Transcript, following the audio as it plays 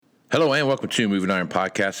Hello and welcome to Moving Iron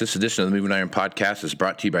Podcast. This edition of the Moving Iron Podcast is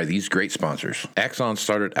brought to you by these great sponsors. Axon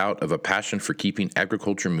started out of a passion for keeping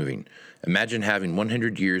agriculture moving. Imagine having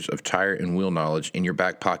 100 years of tire and wheel knowledge in your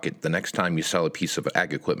back pocket the next time you sell a piece of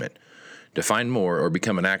ag equipment. To find more or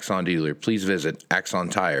become an Axon dealer, please visit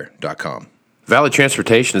axontire.com. Valley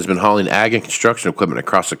Transportation has been hauling ag and construction equipment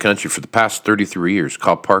across the country for the past 33 years.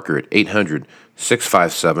 Call Parker at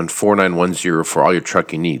 800-657-4910 for all your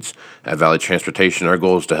trucking needs. At Valley Transportation, our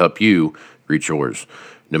goal is to help you reach yours.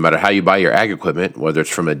 No matter how you buy your ag equipment, whether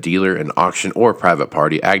it's from a dealer, an auction, or a private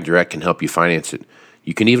party, AgDirect can help you finance it.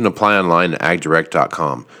 You can even apply online at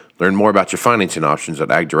agdirect.com. Learn more about your financing options at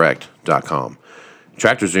agdirect.com.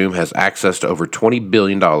 TractorZoom has access to over $20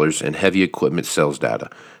 billion in heavy equipment sales data.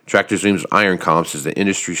 TractorZoom's Iron Comps is the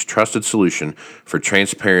industry's trusted solution for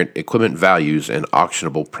transparent equipment values and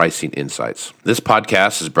auctionable pricing insights. This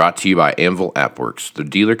podcast is brought to you by Anvil AppWorks. The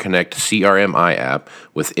Dealer Connect CRMI app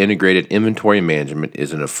with integrated inventory management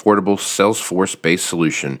is an affordable Salesforce-based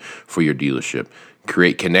solution for your dealership.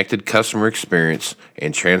 Create connected customer experience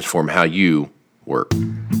and transform how you work.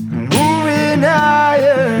 Moving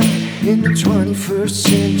higher in the 21st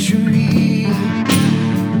century.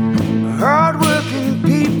 Hard-working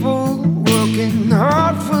people working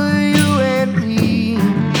hard for you and me.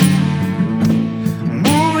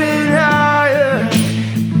 Moving higher,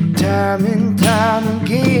 time and time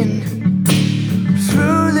again.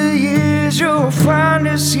 Through the years you'll find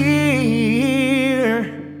us here.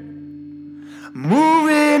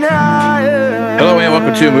 Moving higher. Hello and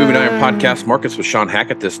welcome to Moving Iron Podcast Markets with Shawn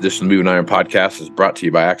Hackett. This edition of the Moving Iron Podcast is brought to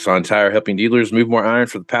you by Axon Tire, helping dealers move more iron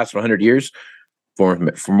for the past 100 years. For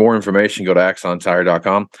more information, go to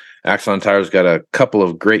axontire.com. Axon Tire's got a couple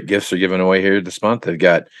of great gifts they're giving away here this month. They've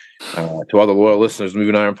got, to all the loyal listeners of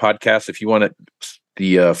Moving Iron Podcast, if you want it,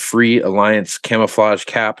 the free Alliance camouflage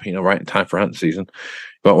cap, right in time for hunting season.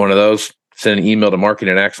 You want one of those, send an email to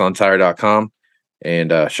marketing@axontire.com.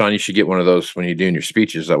 And Shawn, you should get one of those when you're doing your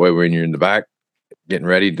speeches. That way, when you're in the back getting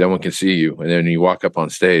ready, no one can see you. And then when you walk up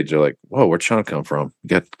on stage, they're like, "Whoa, where'd Shawn come from?"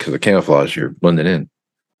 Because of camouflage, you're blending in.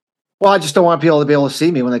 Well, I just don't want people to be able to see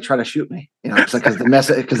me when they try to shoot me. Because the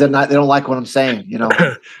message, because they don't like what I'm saying.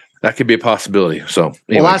 That could be a possibility. So,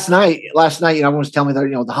 anyway. Well, last night, everyone was telling me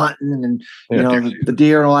that the hunting and the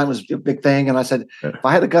deer and all that was a big thing. And I said, if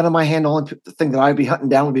I had a gun in my hand, the only thing that I'd be hunting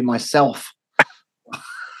down would be myself.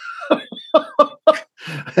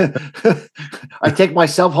 I take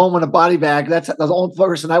myself home in a body bag. That's the only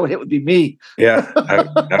person I would hit would be me. Yeah,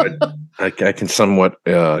 I can somewhat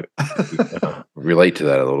relate to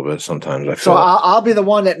that a little bit sometimes. I feel I'll be the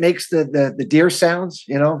one that makes the deer sounds,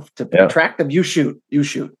 to attract them. You shoot.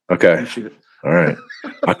 Okay. You shoot. All right.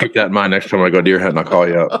 I'll keep that in mind next time I go deer hunting. I'll call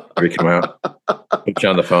you up. Freak him out. Put you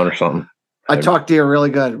on the phone or something. I talk deer really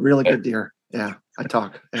good. Really good deer. Yeah, I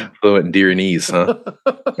talk. Yeah. Fluent in deer and ease, huh?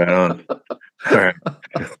 Right on. All right.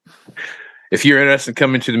 If you're interested in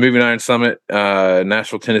coming to the Moving Iron Summit,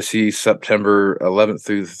 Nashville, Tennessee, September 11th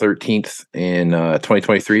through the 13th in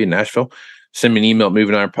 2023 in Nashville, send me an email at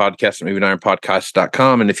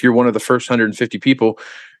movingironpodcast@movingironpodcast.com. And if you're one of the first 150 people,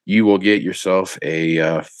 you will get yourself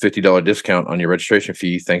a $50 discount on your registration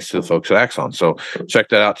fee thanks to the folks at Axon. So check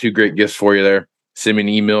that out. 2 great gifts for you there. Send me an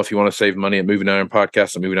email if you want to save money at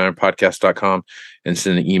movingironpodcast@movingironpodcast.com, and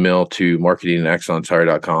send an email to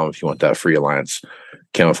marketing@axontire.com if you want that free Alliance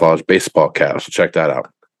camouflage baseball cap. So check that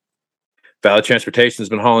out. Valley Transportation has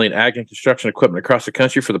been hauling ag and construction equipment across the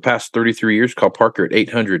country for the past 33 years. Call Parker at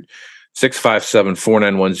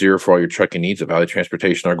 800-657-4910 for all your trucking needs. At Valley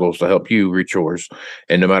Transportation, our goal is to help you reach yours.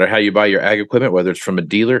 And no matter how you buy your ag equipment, whether it's from a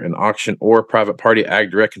dealer, an auction, or a private party,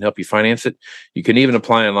 AgDirect can help you finance it. You can even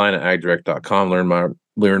apply online at agdirect.com.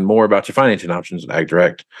 Learn more about your financing options at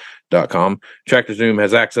agdirect.com. TractorZoom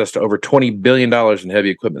has access to over $20 billion in heavy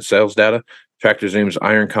equipment sales data. TractorZoom's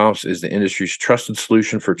Iron Comps is the industry's trusted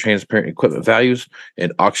solution for transparent equipment values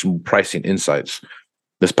and auction pricing insights.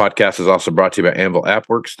 This podcast is also brought to you by Anvil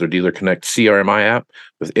AppWorks. Their Dealer Connect CRMI app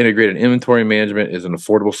with integrated inventory management is an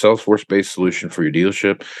affordable Salesforce-based solution for your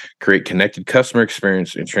dealership. Create connected customer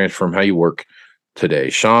experience and transform how you work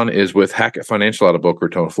today. Shawn is with Hackett Financial out of Boca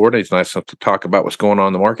Raton, Florida. He's nice enough to talk about what's going on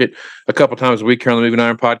in the market a couple times a week here on the Moving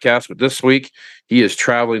Iron Podcast. But this week, he is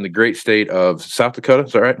traveling the great state of South Dakota.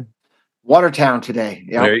 Is that right? Watertown today.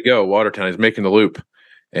 Yep. There you go, Watertown. He's making the loop.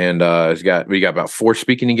 And we got about 4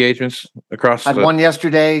 speaking engagements across. I had one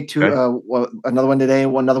yesterday, another one today,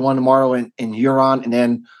 another one tomorrow in Huron, and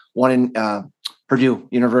then one in Purdue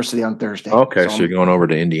University on Thursday. Okay, so you're going over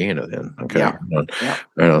to Indiana then. Okay. Yeah.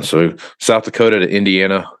 Right on. So South Dakota to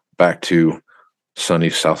Indiana, back to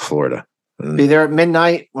sunny South Florida. Be there at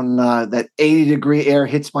midnight when that 80-degree air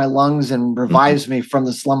hits my lungs and revives me from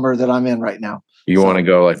the slumber that I'm in right now. You want to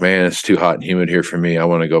go like, man, it's too hot and humid here for me. I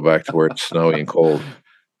want to go back to where it's snowy and cold.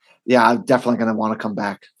 Yeah, I'm definitely going to want to come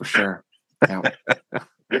back for sure. Yeah.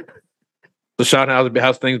 So, Shawn,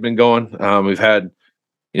 how's things been going? We've had,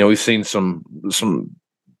 we've seen some,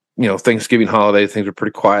 Thanksgiving holiday things are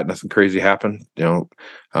pretty quiet. Nothing crazy happened.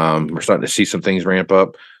 We're starting to see some things ramp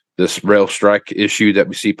up. This rail strike issue that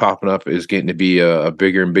we see popping up is getting to be a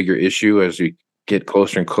bigger and bigger issue as we get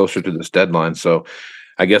closer and closer to this deadline. So,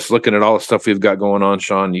 I guess looking at all the stuff we've got going on,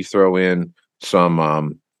 Shawn, you throw in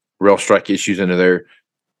some rail strike issues into there.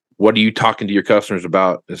 What are you talking to your customers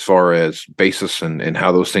about as far as basis and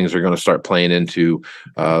how those things are going to start playing into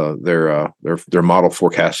their model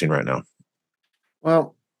forecasting right now?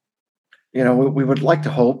 Well, we would like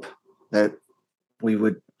to hope that we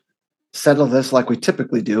would settle this like we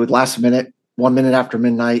typically do, last minute, 1 minute after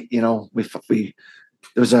midnight. There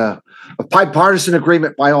was a bipartisan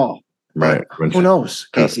agreement by all. Right. Who knows,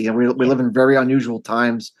 Casey? And we live in very unusual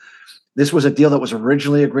times. This was a deal that was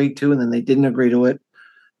originally agreed to, and then they didn't agree to it.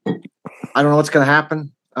 I don't know what's going to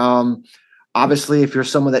happen. Obviously, if you're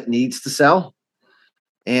someone that needs to sell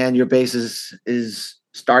and your base is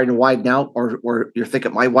starting to widen out, or you think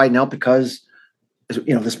it might widen out because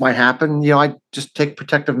this might happen, I just take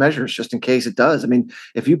protective measures just in case it does. I mean,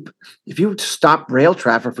 if you stop rail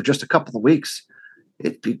traffic for just a couple of weeks,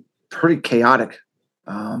 it'd be pretty chaotic.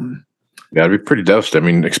 Yeah, it'd be pretty devastating.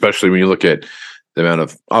 I mean, especially when you look at the amount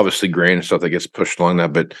of obviously grain and stuff that gets pushed along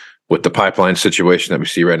that, but with the pipeline situation that we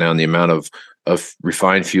see right now and the amount of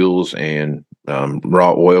refined fuels and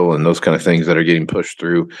raw oil and those kind of things that are getting pushed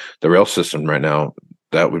through the rail system right now,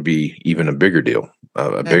 that would be even a bigger deal.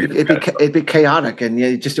 It'd be chaotic, and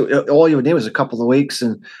all you would need was a couple of weeks,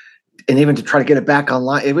 and even to try to get it back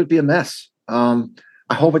online, it would be a mess. I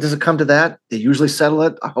hope it doesn't come to that. They usually settle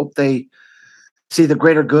it. I hope they see the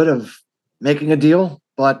greater good of making a deal,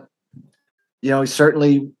 but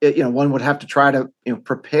certainly, one would have to try to,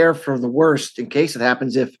 prepare for the worst in case it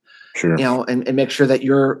happens. If, sure. And make sure that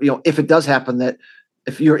you're, if it does happen, that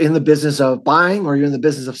if you're in the business of buying or you're in the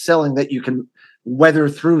business of selling, that you can weather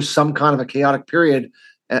through some kind of a chaotic period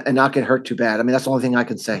and not get hurt too bad. I mean, that's the only thing I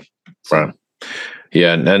can say. So. Right.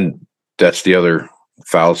 Yeah. And that's the other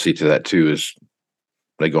fallacy to that too, is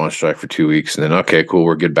they go on strike for 2 weeks and then, okay, cool,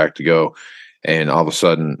 we're good, back to go. And all of a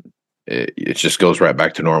sudden, it just goes right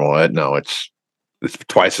back to normal. No, it's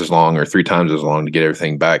twice as long or 3 times as long to get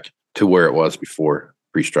everything back to where it was before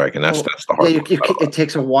pre-strike, and that's the hard part. It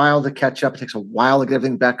takes a while to catch up. It takes a while to get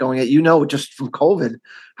everything back going. Just from COVID,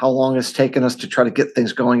 how long it's taken us to try to get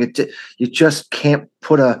things going. You just can't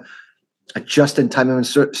put a just-in-time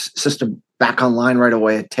system back online right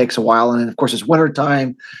away. It takes a while, and of course, it's winter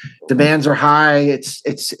time. Demands are high.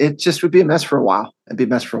 It just would be a mess for a while. It'd be a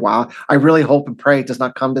mess for a while. I really hope and pray it does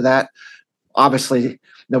not come to that. Obviously,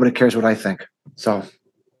 nobody cares what I think. So,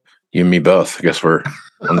 you and me both. I guess we're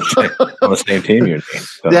on the same team. You and me.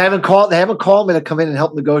 So. They haven't called me to come in and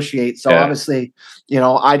help negotiate. So obviously,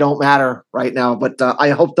 I don't matter right now. But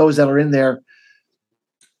I hope those that are in there,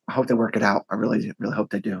 I hope they work it out. I really, really hope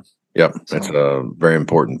they do. Yep, that's a very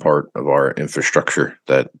important part of our infrastructure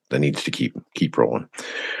that needs to keep rolling.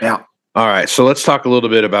 Yeah. All right, so let's talk a little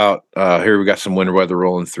bit about here. We got some winter weather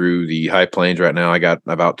rolling through the high plains right now. I got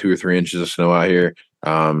about 2 or 3 inches of snow out here.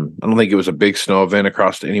 I don't think it was a big snow event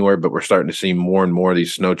across anywhere, but we're starting to see more and more of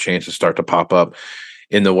these snow chances start to pop up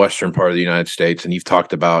in the western part of the United States. And you've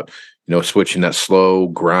talked about, switching that slow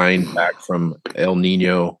grind back from La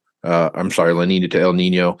Nina to El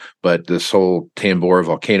Nino, but this whole Tambora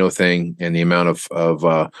volcano thing and the amount of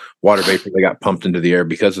water vapor that got pumped into the air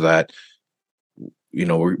because of that,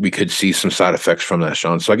 we could see some side effects from that,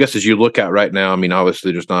 Shawn. So I guess as you look at right now, I mean,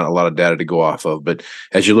 obviously there's not a lot of data to go off of, but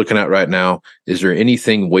as you're looking at right now, is there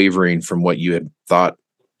anything wavering from what you had thought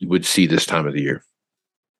you would see this time of the year?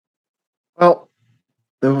 Well,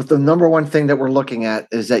 the number one thing that we're looking at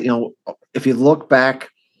is that, if you look back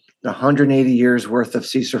 180 years worth of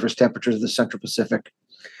sea surface temperatures of the Central Pacific,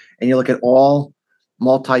 and you look at all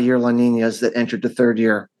multi-year La Ninas that entered the third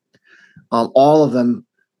year, all of them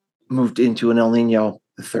moved into an El Nino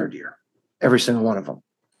the third year, every single one of them.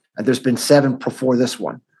 And there's been 7 before this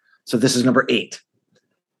one. So this is number 8.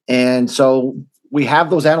 And so we have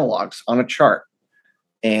those analogs on a chart,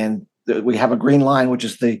 and we have a green line, which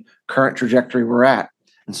is the current trajectory we're at.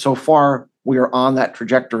 And so far we are on that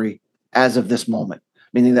trajectory as of this moment,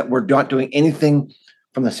 meaning that we're not doing anything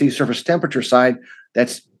from the sea surface temperature side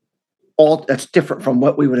that's different from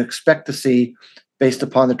what we would expect to see based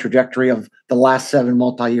upon the trajectory of the last 7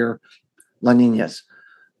 multi-year La Ninas.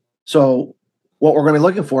 So what we're going to be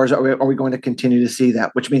looking for is, are we going to continue to see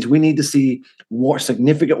that? Which means we need to see more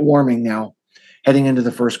significant warming now heading into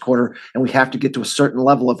the first quarter, and we have to get to a certain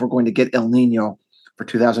level if we're going to get El Nino for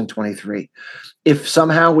 2023. If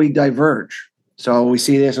somehow we diverge, so we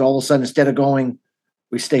see this and all of a sudden, instead of going,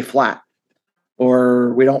 we stay flat,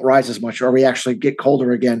 or we don't rise as much, or we actually get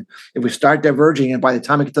colder again. If we start diverging, and by the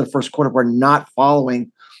time we get to the first quarter, we're not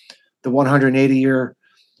following the 180-year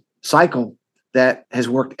cycle that has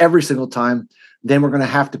worked every single time, then we're going to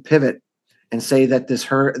have to pivot and say that this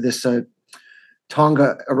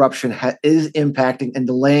Tonga eruption is impacting and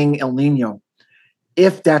delaying El Nino.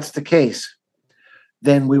 If that's the case,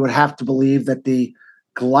 then we would have to believe that the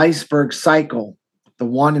Gleisberg cycle, the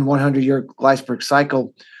 1 in 100-year Gleisberg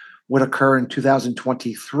cycle, would occur in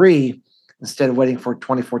 2023 instead of waiting for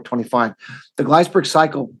 24-25. The Gleisberg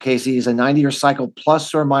cycle, Casey, is a 90-year cycle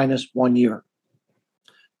plus or minus 1 year.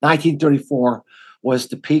 1934 was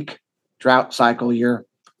the peak drought cycle year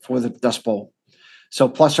for the Dust Bowl. So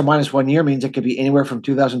plus or minus 1 year means it could be anywhere from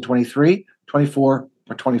 2023, 24,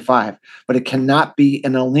 or 25. But it cannot be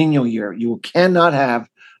an El Nino year. You cannot have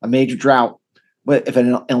a major drought. But if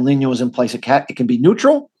an El Nino is in place, it can be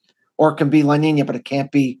neutral or it can be La Nina, but it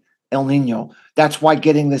can't be El Nino. That's why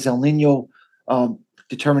getting this El Nino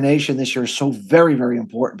determination this year is so very, very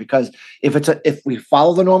important, because if we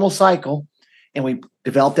follow the normal cycle and we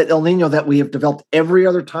develop that El Nino that we have developed every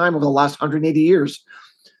other time over the last 180 years,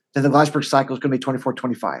 then the Gleisberg cycle is going to be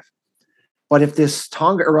 24-25. But if this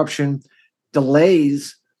Tonga eruption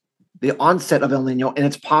delays the onset of El Nino, and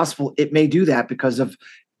it's possible it may do that because of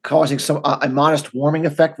causing a modest warming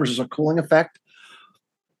effect versus a cooling effect,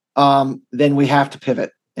 then we have to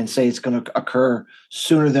pivot and say it's going to occur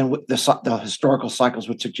sooner than the historical cycles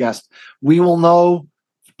would suggest. We will know.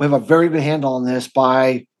 We have a very good handle on this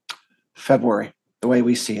by February, the way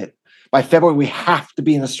we see it. By February, we have to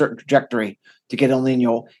be in a certain trajectory to get El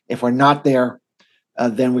Nino. If we're not there,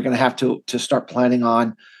 then we're going to have to start planning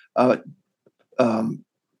on a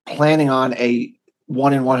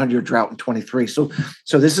 1 in 100 drought in 23. So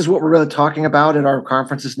this is what we're really talking about at our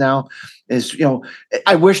conferences now. Is,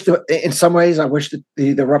 I wish that in some ways that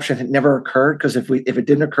the eruption had never occurred, because if it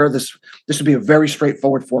didn't occur, this would be a very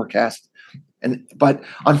straightforward forecast. But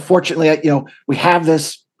unfortunately, we have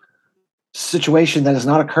this situation that has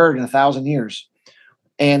not occurred in 1,000 years,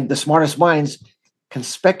 and the smartest minds can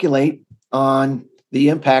speculate on the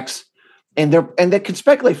impacts, and they can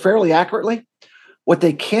speculate fairly accurately. What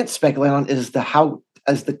they can't speculate on is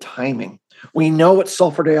the timing. We know it's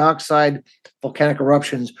sulfur dioxide volcanic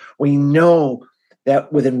eruptions. We know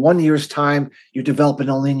that within 1 year's time, you develop an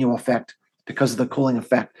El Nino effect because of the cooling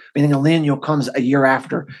effect, meaning El Nino comes a year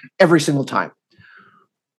after every single time.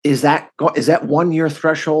 Is that 1 year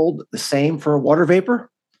threshold the same for water vapor?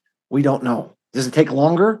 We don't know. Does it take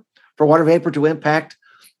longer for water vapor to impact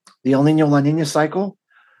the El Nino La Nina cycle?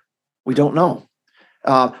 We don't know.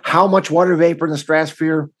 How much water vapor in the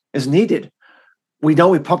stratosphere is needed? We know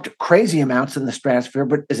we pumped crazy amounts in the stratosphere,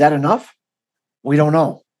 but is that enough? We don't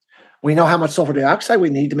know. We know how much sulfur dioxide we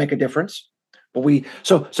need to make a difference, but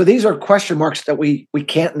so these are question marks that we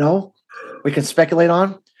can't know. We can speculate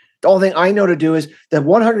on. The only thing I know to do is that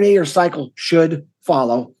 180-year cycle should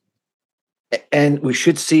follow, and we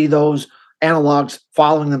should see those analogs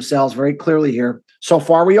following themselves very clearly here. So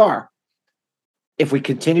far, we are. If we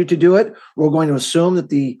continue to do it, we're going to assume that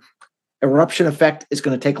the eruption effect is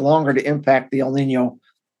going to take longer to impact the El Nino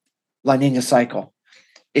La Nina cycle.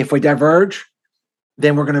 If we diverge,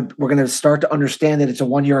 then we're going to start to understand that it's a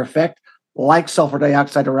 1 year effect, like sulfur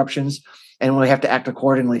dioxide eruptions, and we have to act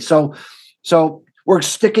accordingly. So we're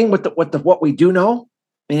sticking with what we do know,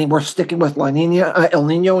 meaning we're sticking with La Nina, El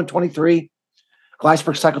Nino in 23,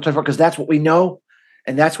 Gleisberg cycle 24, because that's what we know,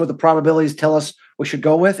 and that's what the probabilities tell us we should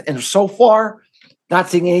go with. And so far, not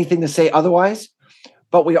seeing anything to say otherwise,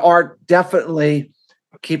 but we are definitely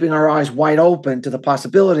keeping our eyes wide open to the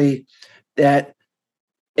possibility that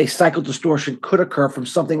a cycle distortion could occur from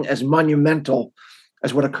something as monumental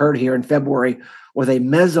as what occurred here in February with a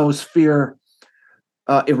mesosphere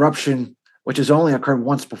eruption, which has only occurred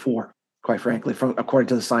once before, quite frankly, according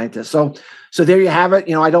to the scientists. So there you have it.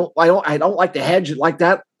 I don't like to hedge like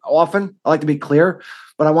that often. I like to be clear,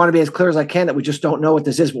 but I want to be as clear as I can that we just don't know what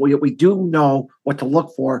this is. But we do know what to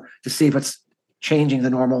look for to see if it's changing the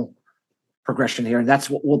normal progression here, and that's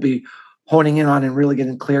what we'll be honing in on and really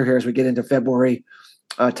getting clear here as we get into February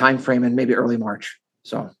timeframe and maybe early March.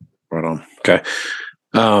 So right on. Okay.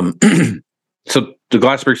 So the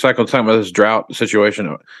Gleisberg cycle, talking about this drought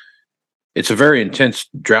situation, it's a very intense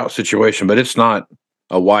drought situation, but it's not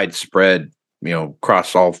a widespread,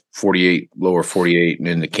 across all 48, lower 48 and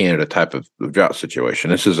into Canada type of drought situation.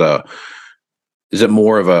 This is Is it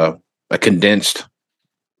more of a condensed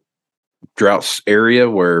drought area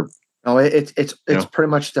where? No, it's pretty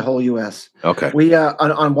much the whole U.S. Okay. We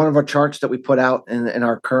on one of our charts that we put out in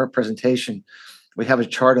our current presentation, we have a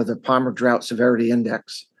chart of the Palmer Drought Severity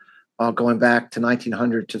Index going back to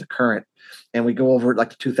 1900 to the current, and we go over like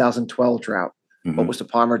the 2012 drought. Mm-hmm. What was the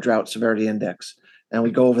Palmer Drought Severity Index? And we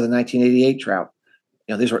go over the 1988 drought.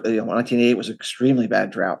 These were 1988 was an extremely bad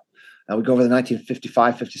drought. We go over the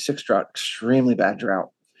 1955-56 drought, extremely bad drought.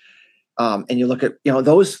 And you look at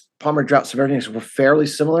those Palmer Drought Severity Index were fairly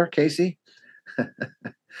similar, Casey. And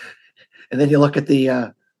then you look at the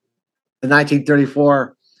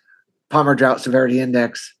 1934 Palmer Drought Severity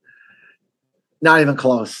Index, not even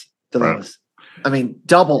close to those. I mean,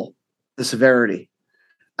 double the severity.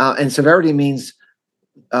 And severity means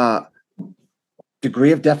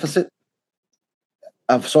degree of deficit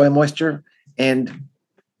of soil moisture, and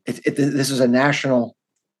this is a national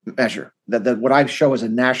measure. That what I show is a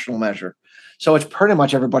national measure. So it's pretty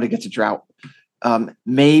much everybody gets a drought.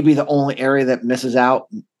 Maybe the only area that misses out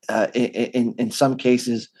in some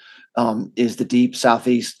cases is the deep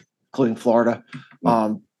southeast, including Florida.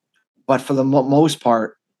 But for the most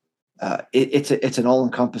part, it's an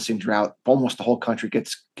all-encompassing drought. Almost the whole country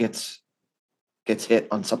gets hit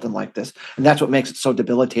on something like this, and that's what makes it so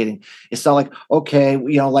debilitating. It's not like, okay,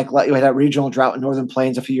 like we had that regional drought in Northern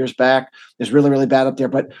Plains a few years back. It's really, really bad up there,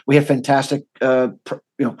 but we have fantastic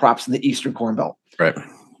crops in the Eastern Corn Belt. Right.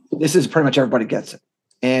 This is pretty much everybody gets it.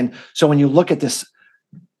 And so when you look at this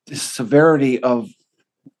severity of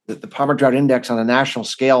the Palmer Drought Index on a national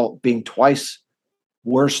scale being twice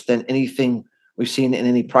worse than anything we've seen in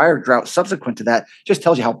any prior drought subsequent to that, just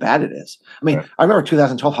tells you how bad it is. I mean, I remember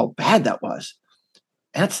 2012, how bad that was.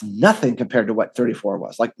 That's nothing compared to what 34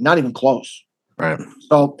 was, like not even close. Right.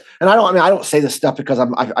 So, and I don't say this stuff because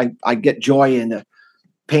I get joy in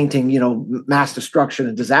painting, mass destruction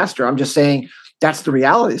and disaster. I'm just saying that's the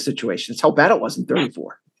reality of the situation. It's how bad it was in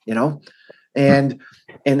 34, and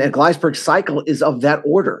a Gleisberg cycle is of that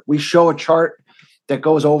order. We show a chart that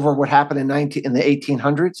goes over what happened in the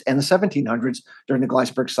 1800s and the 1700s during the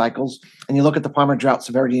Gleisberg cycles. And you look at the Palmer Drought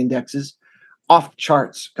Severity Indexes, off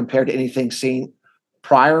charts compared to anything seen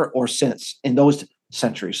prior or since in those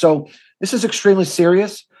centuries. So this is extremely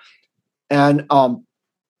serious. And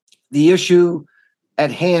the issue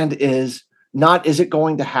at hand is not, is it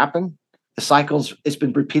going to happen? The cycles, it's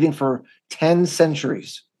been repeating for 10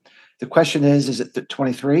 centuries. The question is it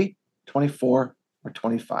 23, 24, or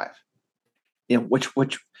 25?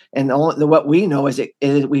 Which, and what we know is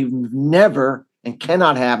we've never and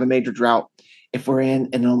cannot have a major drought if we're in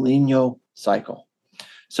an El Nino cycle.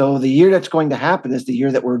 So the year that's going to happen is the year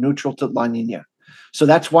that we're neutral to La Nina. So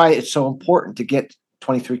that's why it's so important to get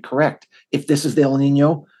 23 correct. If this is the El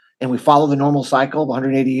Nino and we follow the normal cycle of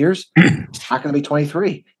 180 years, it's not going to be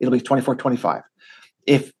 23. It'll be 24, 25.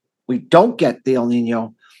 If we don't get the El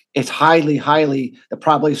Nino, it's highly, the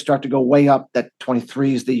probabilities start to go way up that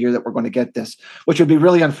 23 is the year that we're going to get this, which would be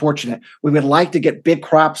really unfortunate. We would like to get big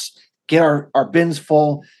crops, get our bins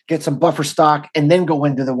full, get some buffer stock, and then go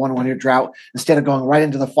into the 1-year drought instead of going right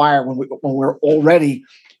into the fire when we're already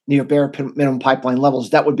near bare minimum pipeline levels.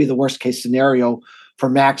 That would be the worst case scenario for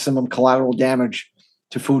maximum collateral damage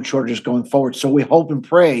to food shortages going forward. So we hope and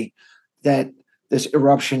pray that this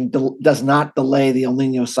eruption does not delay the El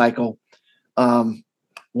Nino cycle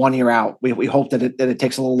 1 year out. We hope that it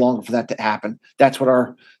takes a little longer for that to happen. That's what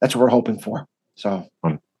we're hoping for. So.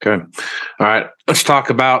 Okay. All right. Let's talk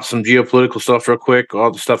about some geopolitical stuff real quick. All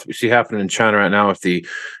the stuff that we see happening in China right now with the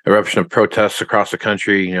eruption of protests across the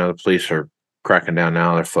country. The police are cracking down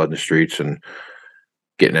now. They're flooding the streets and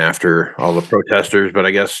getting after all the protesters. But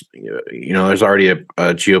I guess, there's already a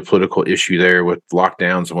geopolitical issue there with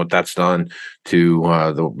lockdowns and what that's done to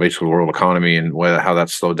the basically world economy and how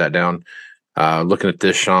that's slowed that down. Looking at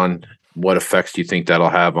this, Shawn, what effects do you think that'll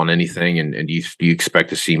have on anything? And do you expect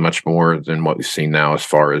to see much more than what we've seen now as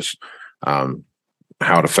far as how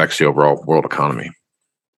it affects the overall world economy?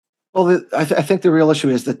 Well, I think the real issue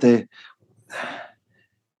is that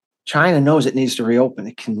China knows it needs to reopen.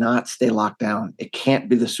 It cannot stay locked down. It can't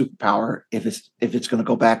be the superpower if it's going to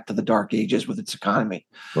go back to the dark ages with its economy.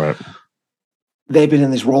 Right. They've been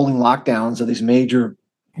in these rolling lockdowns of these major,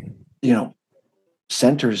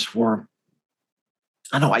 centers for,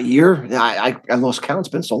 I don't know, a year. I lost count. It's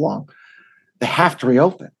been so long. They have to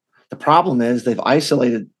reopen. The problem is they've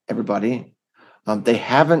isolated everybody. They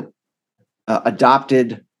haven't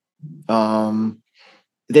adopted.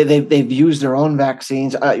 They've used their own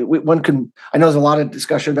vaccines. I know there's a lot of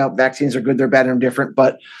discussion about vaccines are good, they're bad, and different,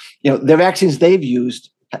 but the vaccines they've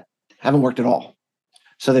used haven't worked at all.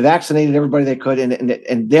 So they vaccinated everybody they could,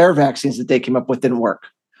 and their vaccines that they came up with didn't work.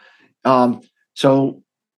 So,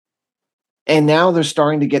 and now they're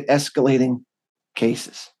starting to get escalating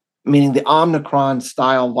cases, meaning the Omicron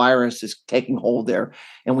style virus is taking hold there.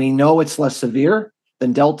 And we know it's less severe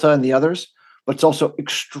than Delta and the others, but it's also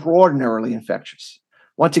extraordinarily infectious.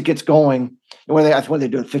 Once it gets going, I think they're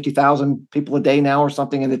doing 50,000 people a day now or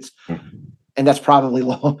something, and that's probably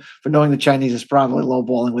low. For knowing the Chinese, is probably low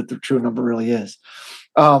balling what the true number really is.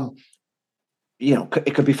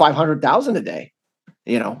 It could be 500,000 a day,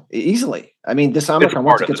 easily. I mean, this Omicron,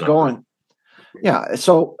 once it gets going. Yeah.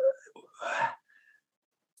 So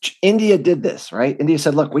India did this, right? India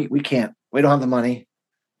said, look, we can't. We don't have the money.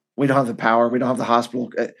 We don't have the power. We don't have the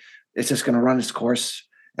hospital. It's just going to run its course,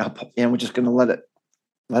 and we're just going to let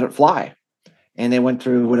it fly. And they went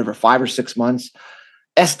through 5 or 6 months.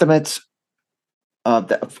 Estimates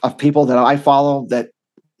of people that I follow that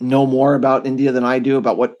know more about India than I do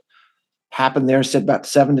about what happened there said about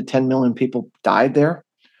 7 to 10 million people died there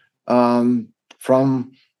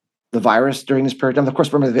from the virus during this period of time. Of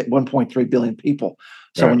course, remember 1.3 billion people.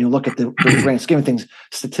 So when you look at the grand scheme of things,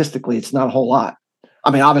 statistically, it's not a whole lot. I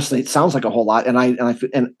mean, obviously, it sounds like a whole lot,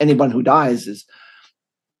 and anyone who dies is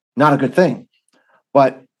not a good thing.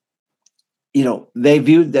 But they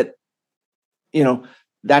viewed that,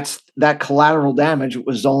 that collateral damage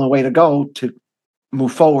was the only way to go to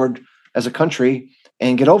move forward as a country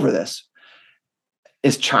and get over this.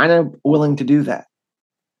 Is China willing to do that?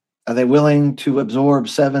 Are they willing to absorb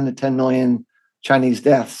 7 to 10 million Chinese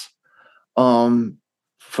deaths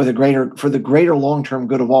for the greater long-term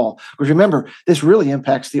good of all? Because remember, this really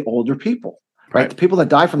impacts the older people, right? The people that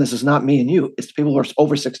die from this is not me and you. It's the people who are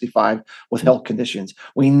over 65 with health conditions.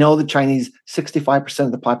 We know the Chinese, 65%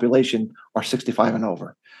 of the population are 65 and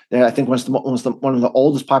over. I think one of the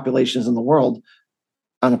oldest populations in the world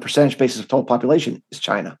on a percentage basis of total population is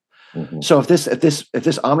China. Mm-hmm. So if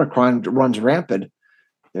this Omicron runs rampant,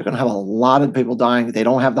 they're going to have a lot of people dying. They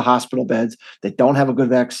don't have the hospital beds. They don't have a good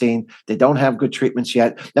vaccine. They don't have good treatments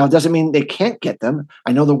yet. Now, it doesn't mean they can't get them.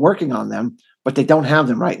 I know they're working on them, but they don't have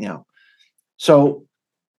them right now. So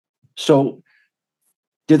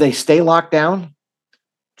do they stay locked down,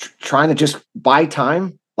 trying to just buy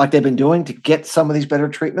time like they've been doing to get some of these better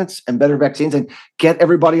treatments and better vaccines and get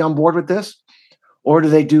everybody on board with this? Or do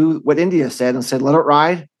they do what India said and said, let it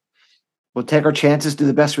ride? We'll take our chances, do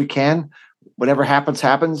the best we can. Whatever happens,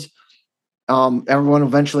 happens. Everyone will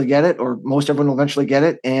eventually get it, or most everyone will eventually get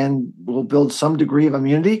it, and we'll build some degree of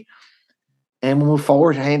immunity, and we'll move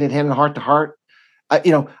forward hand in hand and heart to heart.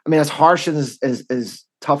 As harsh and as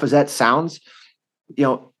tough as that sounds,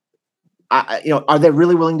 are they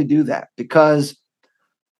really willing to do that? Because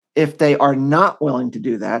if they are not willing to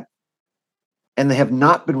do that, and they have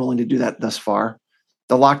not been willing to do that thus far,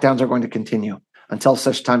 the lockdowns are going to continue until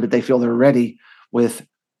such time that they feel they're ready with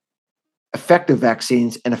effective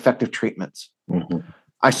vaccines and effective treatments. Mm-hmm.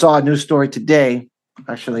 I saw a news story today.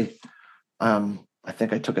 Actually, I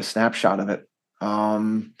think I took a snapshot of it.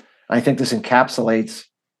 I think this encapsulates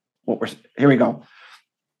here we go.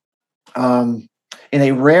 In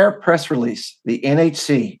a rare press release, the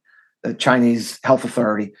NHC, the Chinese health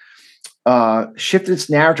authority, shifted its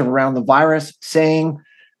narrative around the virus, saying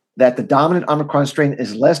that the dominant Omicron strain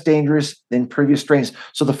is less dangerous than previous strains.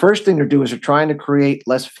 So the first thing to do is they're trying to create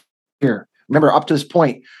less fear. Remember, up to this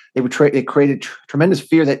point, they created tremendous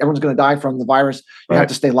fear that everyone's going to die from the virus. You have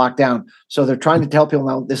to stay locked down. So they're trying to tell people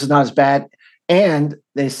now this is not as bad. And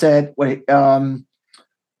they said, the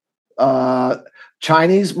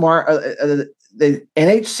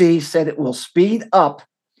NHC said it will speed up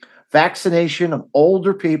vaccination of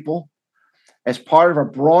older people as part of a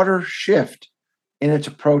broader shift in its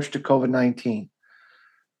approach to COVID-19.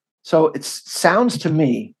 So it sounds to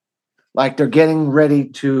me like they're getting ready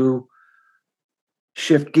to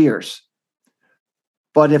shift gears.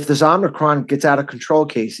 But if this Omicron gets out of control,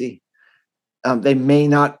 Casey, they may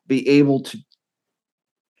not be able to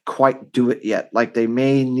quite do it yet. Like they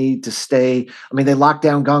may need to stay. I mean, they locked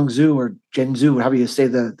down Guangzhou or Zhengzhou, however you say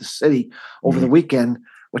the city, over the weekend,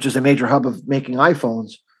 which is a major hub of making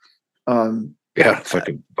iPhones. That's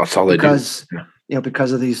all they do.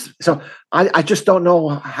 Because of these. So I just don't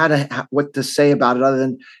know what to say about it other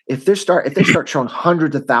than if they start showing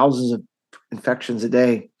hundreds of thousands of infections a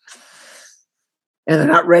day, and they're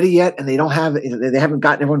not ready yet, and they haven't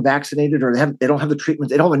gotten everyone vaccinated, or they don't have the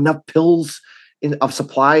treatments, they don't have enough pills of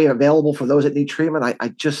supply available for those that need treatment. I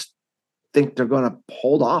just think they're going to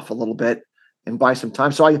hold off a little bit and buy some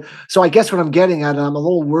time. So I guess what I'm getting at, and I'm a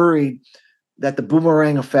little worried that the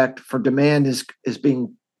boomerang effect for demand is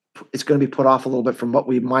being it's going to be put off a little bit from what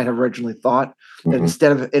we might have originally thought. Mhm. And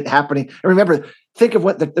instead of it happening, and remember, think of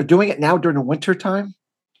what they're doing it now during the winter time.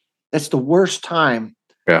 That's the worst time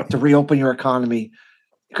to reopen your economy,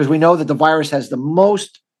 because we know that the virus has the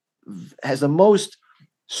most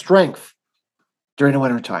strength during the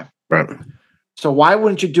winter time. Right. So why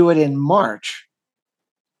wouldn't you do it in March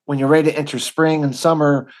when you're ready to enter spring and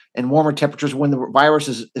summer and warmer temperatures, when the virus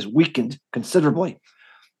is weakened considerably?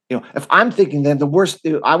 If I'm thinking then the worst,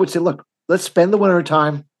 I would say, look, let's spend the winter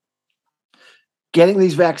time getting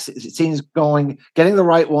these vaccines going, getting the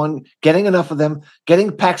right one, getting enough of them,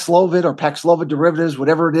 getting Paxlovid or Paxlovid derivatives,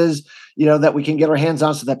 whatever it is, that we can get our hands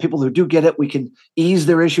on, so that people who do get it, we can ease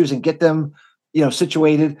their issues and get them,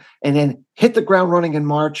 situated, and then hit the ground running in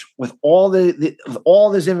March with all all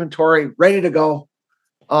this inventory ready to go,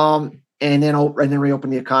 and then reopen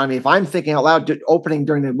the economy. If I'm thinking out loud, opening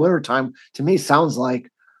during the winter time to me sounds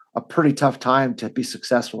like a pretty tough time to be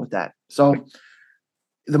successful with that. So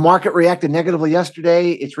the market reacted negatively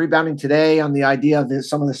yesterday. It's rebounding today on the idea of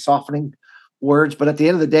some of the softening words. But at the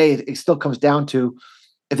end of the day, it still comes down to,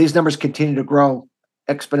 if these numbers continue to grow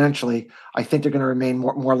exponentially, I think they're going to remain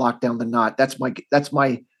more locked down than not. That's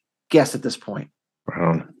my guess at this point.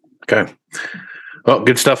 Okay. Well,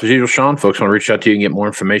 good stuff as usual, Shawn. Folks want to reach out to you and get more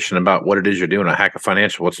information about what it is you're doing at Hackett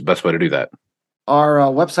Financial. What's the best way to do that? Our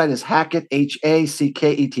website is Hackett,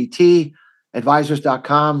 Hackett,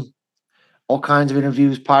 advisors.com. All kinds of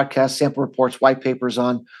interviews, podcasts, sample reports, white papers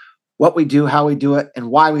on what we do, how we do it, and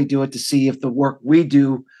why we do it, to see if the work we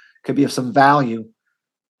do could be of some value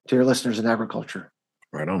to your listeners in agriculture.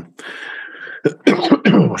 Right on.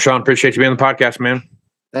 Shawn, appreciate you being on the podcast, man.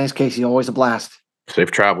 Thanks, Casey. Always a blast.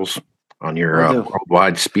 Safe travels on your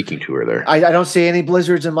worldwide speaking tour there. I don't see any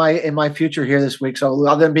blizzards in my future here this week. So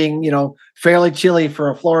other than being, fairly chilly for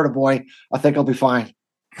a Florida boy, I think I'll be fine.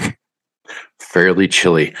 Fairly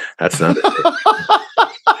chilly. That's not.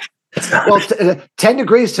 Well, 10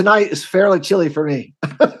 degrees tonight is fairly chilly for me.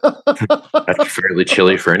 That's fairly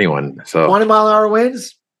chilly for anyone. So 20-mile-an-hour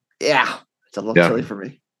winds. Yeah, it's a little chilly for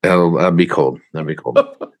me. That'll be cold. All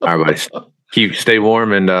right, buddies. Stay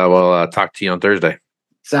warm, and we'll talk to you on Thursday.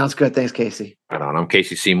 Sounds good. Thanks, Casey. Right on. I'm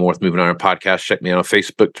Casey Seymour with Moving Iron Podcast. Check me out on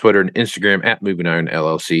Facebook, Twitter, and Instagram at Moving Iron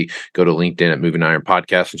LLC. Go to LinkedIn at Moving Iron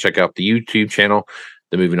Podcast and check out the YouTube channel,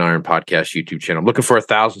 the Moving Iron Podcast YouTube channel. I'm looking for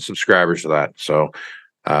 1,000 subscribers to that. So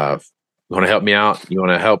if you want to help me out, you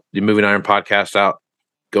want to help the Moving Iron Podcast out,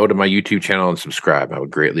 go to my YouTube channel and subscribe. I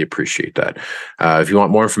would greatly appreciate that. If you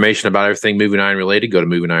want more information about everything Moving Iron related, go to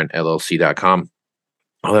movingironllc.com.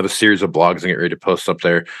 I'll have a series of blogs and get ready to post up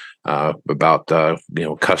there about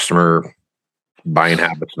customer buying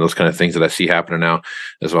habits and those kind of things that I see happening now,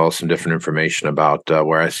 as well as some different information about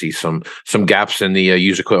where I see some gaps in the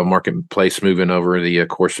used equipment marketplace moving over the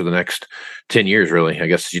course of the next 10 years, really, I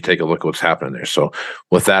guess, as you take a look at what's happening there. So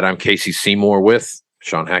with that, I'm Casey Seymour with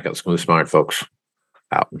Shawn Hackett. Let's go with Smart, folks.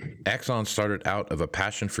 Out. Axon started out of a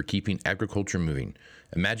passion for keeping agriculture moving.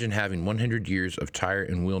 Imagine having 100 years of tire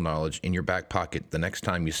and wheel knowledge in your back pocket the next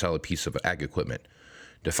time you sell a piece of ag equipment.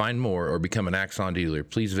 To find more or become an Axon dealer,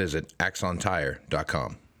 please visit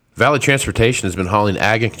axontire.com. Valley Transportation has been hauling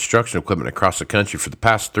ag and construction equipment across the country for the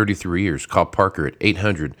past 33 years. Call Parker at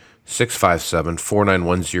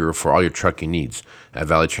 800-657-4910 for all your trucking needs. At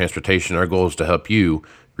Valley Transportation, our goal is to help you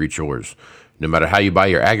reach yours. No matter how you buy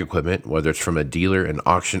your ag equipment, whether it's from a dealer, an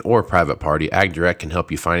auction, or a private party, AgDirect can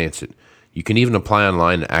help you finance it. You can even apply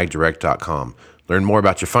online at agdirect.com. Learn more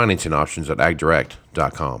about your financing options at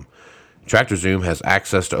agdirect.com. TractorZoom has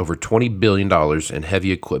access to over $20 billion in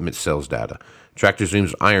heavy equipment sales data.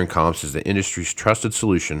 TractorZoom's Iron Comps is the industry's trusted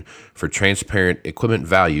solution for transparent equipment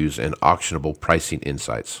values and auctionable pricing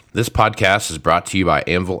insights. This podcast is brought to you by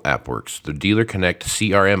Anvil AppWorks. The Dealer Connect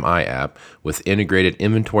CRMI app with integrated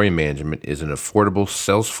inventory management is an affordable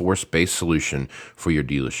Salesforce-based solution for your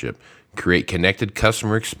dealership. Create connected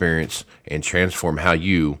customer experience and transform how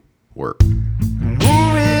you work.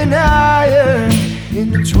 Moving higher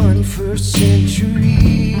in the 21st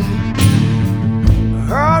century.